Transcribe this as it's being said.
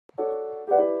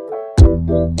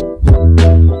So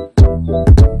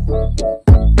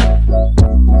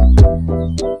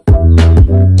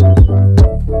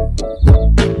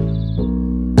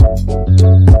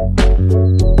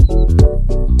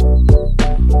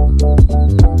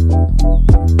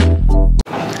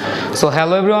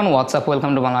hello everyone, WhatsApp,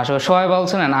 welcome to Bangla. আসলে সবাই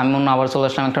বলছেন আমি মনে আবার চলে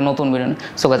আসলাম একটা নতুন ভিডিও।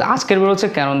 সো গাইস, আজকের ভিডিও হচ্ছে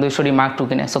Canon 200D Mark II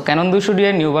কিনে। সো Canon 200D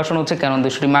এর নিউ ভার্সন হচ্ছে Canon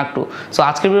 200D Mark II। So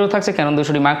আজকের ভিডিও থাকছে Canon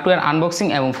 200D Mark II এর আনবক্সিং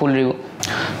এবং ফুল রিভিউ।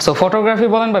 সো ফটোগ্রাফি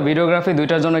বলেন বা ভিডিওগ্রাফি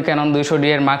দুইটার জন্য Canon 200D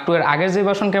এর Mark II এর আগের যে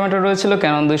ভার্সন ক্যামেরাটা রয়েছিল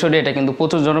Canon 200D, এটা কিন্তু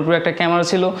প্রচুর জনপ্রিয় একটা ক্যামেরা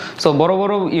ছিল। সো বড়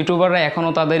বড় ইউটিউবাররা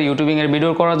এখনও তাদের ইউটিউবিং এর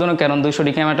ভিডিও করার জন্য Canon 200D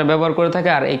ক্যামেরাটা ব্যবহার করে থাকে।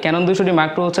 আর এই Canon 200D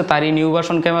Mark II হচ্ছে তারই নিউ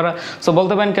ভার্সন ক্যামেরা। সো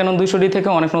বলতে পারেন Canon 200D থেকে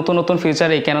অনেক নতুন নতুন ফিচার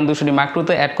এই Canon 200D Mark II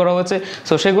তে অ্যাড করা হয়েছে।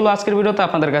 সো সেগুলো আজকের ভিডিওতে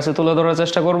আপনাদের কাছে তুলে ধরার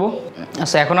চেষ্টা করব।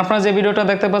 সো এখন আপনারা যে ভিডিওটা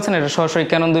দেখতে পাচ্ছেন এটা সরাসরি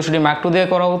Canon 200D Mark II দিয়ে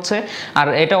করা হচ্ছে। আর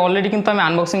এটা অলরেডি কিন্তু আমি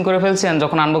আনবক্সিং করে ফেলছি। আর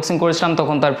যখন আনবক্সিং করেছিলাম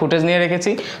তখন তার ফুটেজ নিয়ে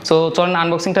রেখেছি। সো চলুন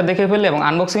আনবক্সিংটা দেখে ফেললে এবং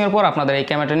আনবক্সিংয়ের পর আপনাদের এই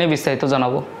ক্যামেরাটা নিয়ে বিস্তারিত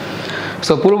জানাবো।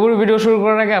 সো পুরোপুরি ভিডিও শুরু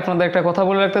করার আগে আপনাদের একটা কথা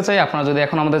বলে রাখতে চাই, আপনারা যদি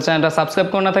এখন আমাদের চ্যানেলটা সাবস্ক্রাইব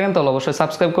করে না থাকেন তাহলে অবশ্যই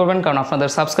সাবস্ক্রাইব করবেন, কারণ আপনাদের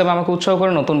সাবস্ক্রাইব আমাকে উৎসাহ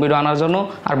করে নতুন ভিডিও আনার জন্য।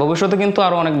 আর ভবিষ্যতে কিন্তু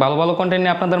আরও অনেক ভালো ভালো কন্টেন্ট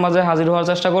নিয়ে আপনাদের মাঝে হাজির হওয়ার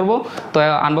চেষ্টা করব। তো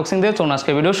আনবক্সিং দিয়ে চলুন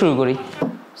আজকে ভিডিও শুরু করি।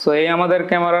 সো এই আমাদের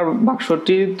ক্যামেরার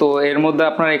বাক্সটি। তো এর মধ্যে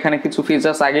আপনারা এখানে কিছু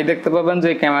ফিচার্স আগেই দেখতে পাবেন যে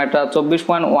ক্যামেরাটা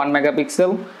 24.1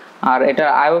 মেগাপিক্সেল, আর এটা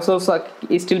আইএসও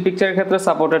স্টিল পিকচারের ক্ষেত্রে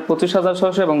সাপোর্টেড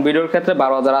 25,600 এবং ভিডিওর ক্ষেত্রে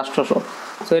 12,800।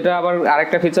 সো এটা আবার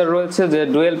আরেকটা ফিচার রয়েছে যে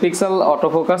ডুয়েল পিক্সেল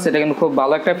অটোফোকাস, এটা কিন্তু খুব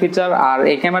ভালো একটা ফিচার। আর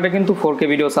এই ক্যামেরাটা কিন্তু 4K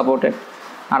ভিডিও সাপোর্টেড।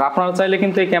 আর আপনারা চাইলে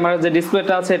কিন্তু এই ক্যামেরার যে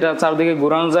ডিসপ্লেটা আছে এটা চারদিকে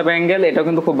ঘুরানো যাবে অ্যাঙ্গেল, এটা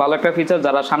কিন্তু খুব ভালো একটা ফিচার।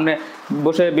 যারা সামনে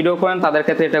বসে ভিডিও করেন তাদের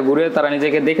ক্ষেত্রে এটা ঘুরে তারা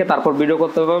নিজেকে দেখে তারপর ভিডিও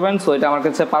করতে পারবেন। সো এটা আমার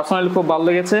কাছে পার্সোনালি খুব ভালো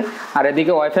লেগেছে। আর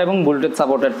এদিকে ওয়াইফাই এবং ব্লুটুথ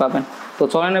সাপোর্টেড পাবেন। তো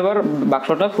চলেন এবার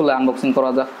বাক্সটা খুলে আনবক্সিং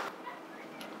করা যাক।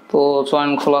 তো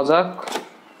চলেন খোলা যাক।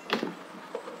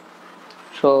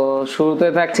 সো শুরুতে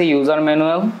থাকছে ইউজার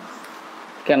ম্যানুয়াল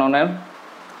ক্যাননের।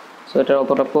 সো এটার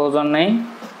অতটা প্রয়োজন নেই।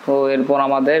 তো এরপর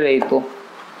আমাদের এই তো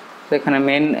এখানে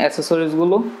মেন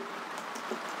অ্যাক্সেসরিজগুলো।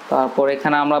 তারপর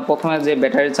এখানে আমরা প্রথমে যে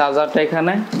ব্যাটারি চার্জারটা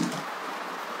এখানে,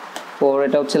 ওর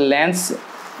এটা হচ্ছে লেন্স,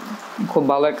 খুব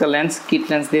ভালো একটা লেন্স, কিট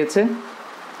লেন্স দিয়েছে।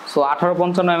 সো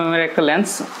 1855 mm এর একটা লেন্স,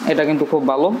 এটা কিন্তু খুব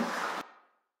ভালো।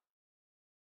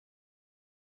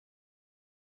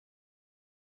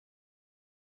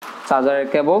 চার্জারের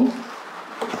কেবল,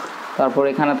 তারপর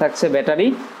এখানে থাকছে ব্যাটারি।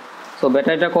 সো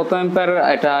ব্যাটারিটা কত অ্যাম্পিয়ার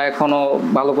এটা এখনো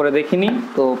ভালো করে দেখিনি,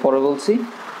 তো পরে বলছি।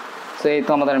 তো এই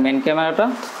তো আমাদের মেন ক্যামেরাটা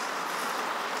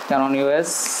Canon US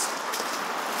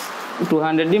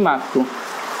 200D Mark II।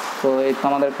 তো এই তো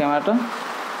আমাদের ক্যামেরাটা।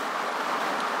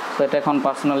 তো এটা এখন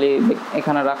পার্সোনালি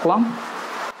এখানে রাখলাম।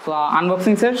 তো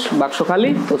আনবক্সিং শেষ, বাক্স খালি।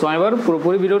 তো চলো এবার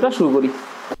পুরোপুরি ভিডিওটা শুরু করি।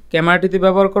 ক্যামেরাটিতে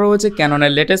ব্যবহার করা হয়েছে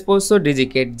ক্যাননের লেটেস্ট প্রসেসর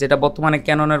ডিজিকেট, যেটা বর্তমানে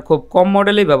ক্যাননের খুব কম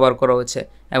মডেলেই ব্যবহার করা হয়েছে,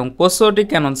 এবং প্রসেসরটি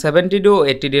Canon 70D ও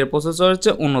 80D এর প্রসেসর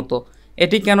হচ্ছে উন্নত।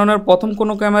 এটি ক্যাননের প্রথম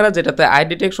কোনো ক্যামেরা যেটাতে আই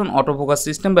ডিটেকশন অটোফোকাস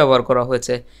সিস্টেম ব্যবহার করা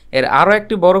হয়েছে। এর আরও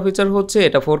একটি বড় ফিচার হচ্ছে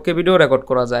এটা 4K ভিডিও রেকর্ড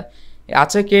করা যায়।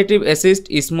 আছে creative assist,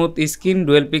 smooth screen,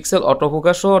 dual pixel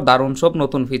autofocus সহ দারুণ সব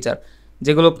নতুন ফিচার,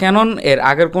 যেগুলো ক্যানন এর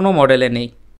আগের কোনো মডেলে নেই।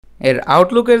 এর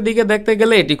আউটলুকের দিকে দেখতে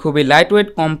গেলে এটি খুবই লাইটওয়েট,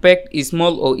 কম্প্যাক্ট,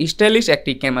 স্মল ও স্টাইলিশ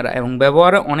একটি ক্যামেরা এবং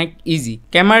ব্যবহারে অনেক ইজি।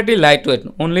 ক্যামেরাটি লাইটওয়েট,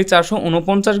 অনলি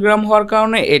 449 গ্রাম হওয়ার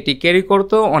কারণে এটি ক্যারি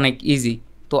করতেও অনেক ইজি।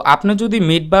 তো আপনি যদি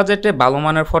মিড বাজেটে ভালো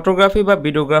মানের ফটোগ্রাফি বা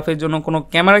ভিডিওগ্রাফির জন্য কোনো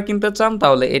ক্যামেরা কিনতে চান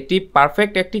তাহলে এটি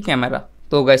পারফেক্ট একটি ক্যামেরা।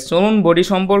 তো গাইস, চলুন বডি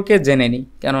সম্পর্কে জেনে নিই।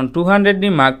 Canon 200D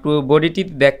Mark II বডিটি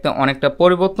দেখতে অনেকটা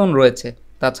পরিবর্তন রয়েছে।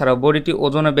 তাছাড়া বডিটি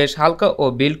ওজনে বেশ হালকা ও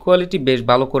বিল্ড কোয়ালিটি বেশ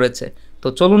ভালো করেছে। তো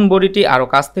চলুন বডিটি আরও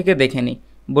কাছ থেকে দেখে নিই।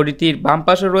 বডিটির বাম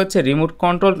পাশে রয়েছে রিমোট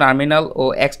কন্ট্রোল টার্মিনাল ও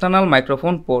এক্সটার্নাল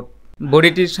মাইক্রোফোন পোর্ট।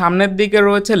 বডিটির সামনের দিকে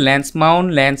রয়েছে lens Mount,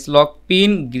 lens lock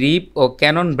pin, grip ও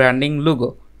ক্যানন ব্র্যান্ডিং লোগো।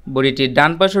 বডিটির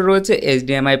ডান পাশে রয়েছে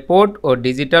HDMI পোর্ট ও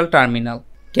ডিজিটাল টার্মিনাল।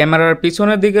 ক্যামেরার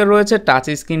পিছনের দিকে রয়েছে টাচ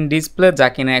স্ক্রিন ডিসপ্লে, যা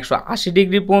কিনা 180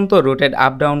 ডিগ্রি পর্যন্ত রোটেট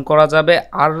আপ ডাউন করা যাবে।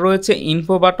 আর রয়েছে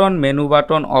info button, menu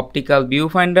button, optical view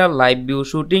finder, live view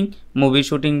shooting, movie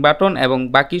shooting button এবং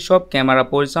বাকি সব ক্যামেরা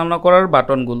পরিচালনা করার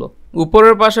বাটনগুলো।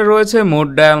 উপরের পাশে রয়েছে মোড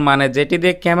ডায়াল, মানে যেটি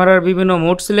দিয়ে ক্যামেরার বিভিন্ন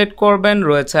মোড সিলেক্ট করবেন।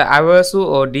 রয়েছে IOSU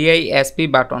ও DISP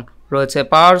বাটন, রয়েছে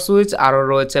পাওয়ার সুইচ, আরও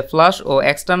রয়েছে ফ্ল্যাশ ও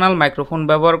এক্সটার্নাল মাইক্রোফোন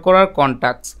ব্যবহার করার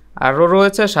কন্টাক্টস, আরও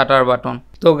রয়েছে শাটার বাটন।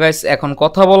 তো গাইস, এখন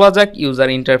কথা বলা যাক ইউজার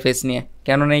ইন্টারফেস নিয়ে।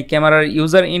 কেন এই ক্যামেরার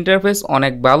ইউজার ইন্টারফেস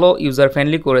অনেক ভালো, ইউজার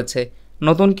ফ্রেন্ডলি করেছে।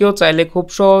 নতুন কেউ চাইলে খুব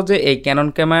সহজে এই ক্যানন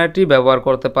ক্যামেরাটি ব্যবহার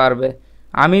করতে পারবে।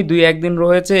 আমি 2-1 দিন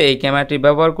রয়েছে এই ক্যামেরাটি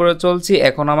ব্যবহার করে চলছি,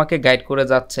 এখন আমাকে গাইড করে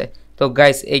যাচ্ছে। তো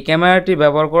গাইস, এই ক্যামেরাটি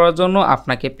ব্যবহার করার জন্য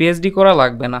আপনাকে PhD করা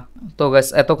লাগবে না। তো গাইস,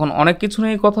 এতক্ষণ অনেক কিছু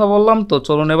নিয়ে কথা বললাম, তো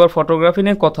চলুন এবার ফটোগ্রাফি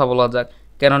নিয়ে কথা বলা যাক।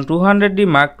 Canon 200D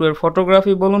Mark II এর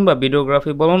ফটোগ্রাফি বলুন বা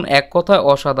ভিডিওগ্রাফি বলুন এক কথায়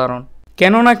অসাধারণ।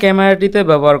 কেননা ক্যামেরাটিতে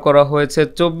ব্যবহার করা হয়েছে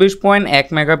 24.1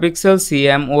 মেগাপিক্সেল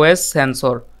CMOS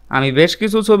সেন্সর। আমি বেশ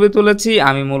কিছু ছবি তুলেছি।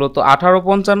 আমি মূলত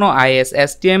 1855 IS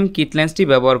STM কিট লেন্সটি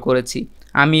ব্যবহার করেছি।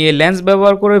 আমি এই লেন্স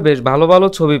ব্যবহার করে বেশ ভালো ভালো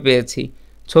ছবি পেয়েছি।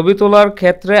 ছবি তোলার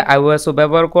ক্ষেত্রে ISO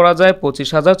ব্যবহার করা যায়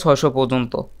 25,600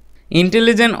 পর্যন্ত।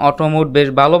 ইন্টেলিজেন্ট অটো মোড বেশ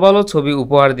ভালো ভালো ছবি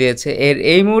উপহার দিয়েছে।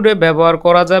 এই মোডে ব্যবহার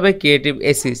করা যাবে ক্রিয়েটিভ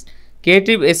অ্যাসিস্ট।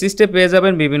 ক্রিয়েটিভ অ্যাসিস্টে পেয়ে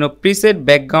যাবেন বিভিন্ন preset,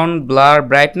 background, blur,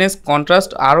 brightness,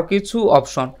 contrast আরও কিছু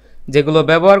অপশন, যেগুলো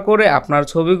ব্যবহার করে আপনার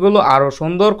ছবিগুলো আরও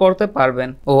সুন্দর করতে পারবেন।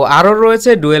 ও আরও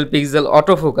রয়েছে dual pixel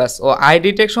autofocus O I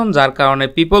detection, যার কারণে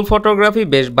পিপল ফটোগ্রাফি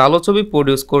বেশ ভালো ছবি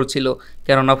প্রডিউস করছিল,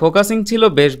 কেননা ফোকাসিং ছিল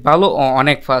বেশ ভালো ও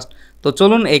অনেক ফাস্ট। তো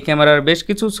চলুন এই ক্যামেরার বেশ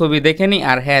কিছু ছবি দেখে নিই।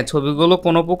 আর হ্যাঁ, ছবিগুলো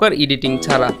কোনো প্রকার এডিটিং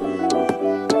ছাড়া।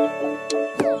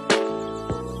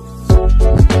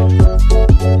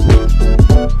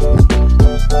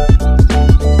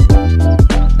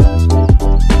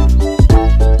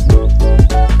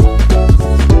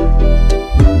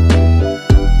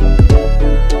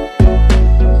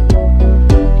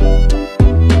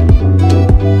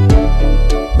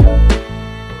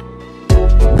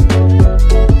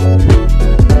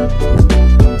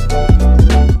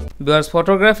 ভিউয়ার্স,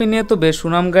 ফটোগ্রাফি নিয়ে তো বেশ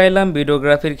সুনাম গাইলাম,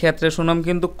 ভিডিওগ্রাফির ক্ষেত্রে সুনাম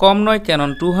কিন্তু কম নয়।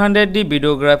 Canon 200D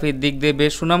ভিডিওগ্রাফির দিক দিয়ে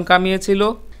বেশ সুনাম কামিয়েছিল।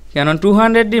 Canon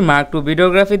 200D Mark II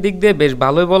ভিডিওগ্রাফির দিক দিয়ে বেশ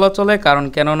ভালোই বলা চলে, কারণ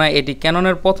কেননা এটি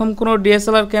ক্যাননের প্রথম কোনো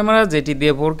DSLR ক্যামেরা যেটি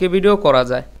দিয়ে 4K ভিডিও করা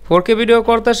যায়। 4K ভিডিও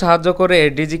করতে সাহায্য করে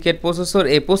এর ডিজিকেট প্রসেসর।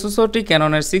 এই প্রসেসরটি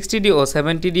ক্যাননের 60D ও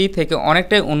 70D থেকে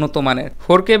অনেকটাই উন্নত মানের।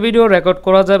 4K ভিডিও রেকর্ড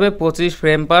করা যাবে 25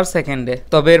 ফ্রেম পার সেকেন্ডে।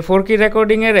 তবে এর 4K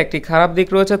রেকর্ডিংয়ের একটি খারাপ দিক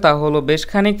রয়েছে, তা হলো বেশ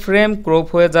খানিক ফ্রেম ক্রপ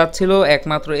হয়ে যাচ্ছিল।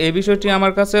 একমাত্র এই বিষয়টি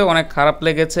আমার কাছে অনেক খারাপ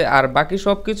লেগেছে, আর বাকি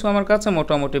সব কিছু আমার কাছে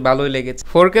মোটামুটি ভালোই লেগেছে।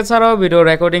 4K ছাড়াও ভিডিও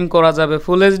রেকর্ডিং করা যাবে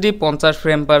ফুল HD 50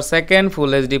 ফ্রেম পার সেকেন্ড,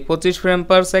 ফুল HD 25 frame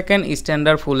per second,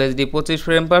 standard ফুল HD 25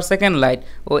 frame per second light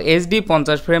ও HD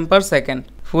 50 ফ্রেম পার সেকেন্ড।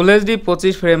 ফুল HD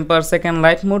 25 frame per second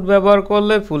light mode ব্যবহার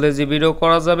করলে ফুল HD ভিডিও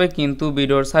করা যাবে, কিন্তু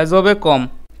ভিডিওর সাইজ হবে কম।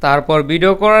 তারপর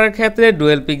ভিডিও করার ক্ষেত্রে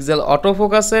ডুয়েল পিক্সেল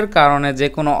অটোফোকাসের কারণে যে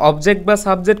কোনো অবজেক্ট বা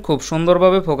সাবজেক্ট খুব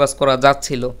সুন্দরভাবে ফোকাস করা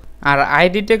যাচ্ছিল। আর আই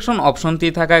ডিটেকশন অপশনটি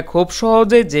থাকায় খুব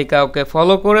সহজেই যে কাউকে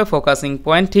ফলো করে ফোকাসিং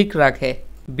পয়েন্ট ঠিক রাখে।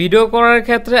 ভিডিও করার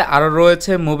ক্ষেত্রে আরও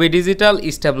রয়েছে মুভি ডিজিটাল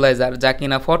স্টেবিলাইজার, যা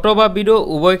কিনা ফটো বা ভিডিও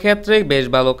উভয় ক্ষেত্রেই বেশ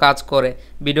ভালো কাজ করে।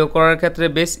 ভিডিও করার ক্ষেত্রে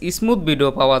বেশ স্মুথ ভিডিও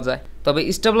পাওয়া যায়। তবে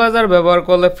স্টেবিলাইজার ব্যবহার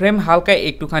করলে ফ্রেম হালকা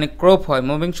একটুখানি ক্রপ হয়।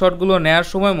 মুভিং শটগুলো নেওয়ার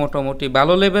সময় মোটামুটি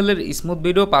ভালো লেভেলের স্মুথ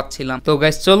ভিডিও পাচ্ছিলাম। তো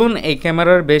গাইস, চলুন এই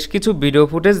ক্যামেরার বেশ কিছু ভিডিও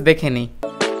ফুটেজ দেখে নিই।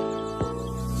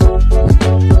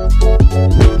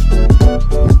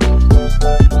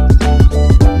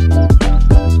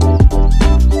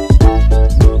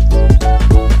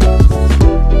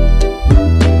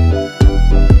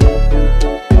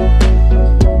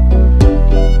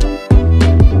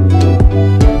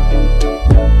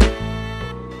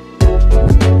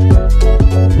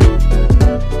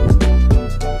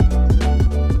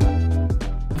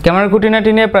 ক্যামেরার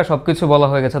খুঁটিনাটি নিয়ে প্রায় সব কিছু বলা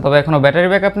হয়ে গেছে, তবে এখনও ব্যাটারি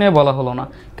ব্যাকআপ নিয়ে বলা হলো না।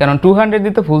 Canon 200D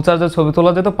তে ফুল চার্জের ছবি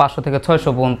তোলা যেত 500 থেকে 600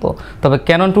 পর্যন্ত। তবে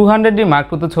Canon 200D Mark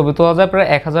II তে ছবি তোলা যায় প্রায়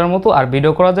 1000 মতো, আর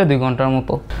ভিডিও করা যায় 2 ঘন্টার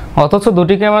মতো। অথচ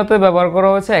দুটি ক্যামেরাতে ব্যবহার করা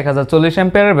হয়েছে 1040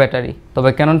 অ্যাম্পিয়ারের ব্যাটারি। তবে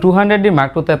Canon 200D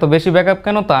Mark II তে এত বেশি ব্যাকআপ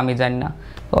কেন তা আমি জানি না।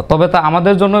 তবে তা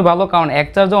আমাদের জন্যই ভালো, কারণ এক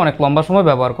চার্জে অনেক লম্বা সময়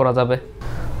ব্যবহার করা যাবে।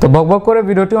 তো বকবক করে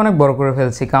ভিডিওটি অনেক বড় করে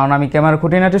ফেলছি, কারণ আমি ক্যামেরার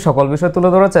খুঁটিনাটি সকল বিষয় তুলে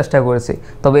ধরার চেষ্টা করেছি।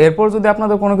 তবে এরপর যদি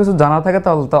আপনাদের কোনো কিছু জানা থাকে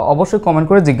তাহলে তা অবশ্যই কমেন্ট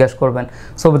করে জিজ্ঞাসা করবেন।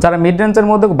 সো যারা মিড রেঞ্জের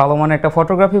মধ্যে ভালো মানের একটা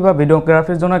ফটোগ্রাফি বা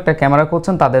ভিডিওগ্রাফির জন্য একটা ক্যামেরা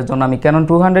করছেন, তাদের জন্য আমি Canon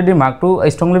 200D Mark II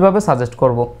স্ট্রংলিভাবে suggest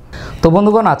করব। তো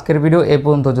বন্ধুগণ, আজকের ভিডিও এই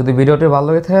পর্যন্ত। যদি ভিডিওটি ভালো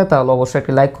লেগে থাকে তাহলে অবশ্যই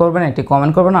একটি লাইক করবেন, একটি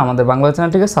কমেন্ট করবেন, আমাদের বাংলা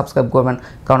চ্যানেলটিকে সাবস্ক্রাইব করবেন,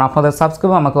 কারণ আপনাদের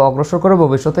সাবস্ক্রাইব আমাকে অগ্রসর করে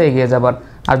ভবিষ্যতে এগিয়ে যাবার।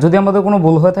 আর যদি আমাদের কোনো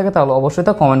ভুল হয়ে থাকে তাহলে অবশ্যই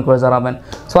তা কমেন্ট করে জানাবেন।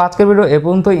 সো আজকের ভিডিও এই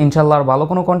পর্যন্তই। ইনশাআল্লাহ আর ভালো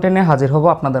কোনো কন্টেন্ট নিয়ে হাজির হব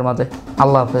আপনাদের মাঝে।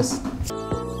 আল্লাহ হাফেজ।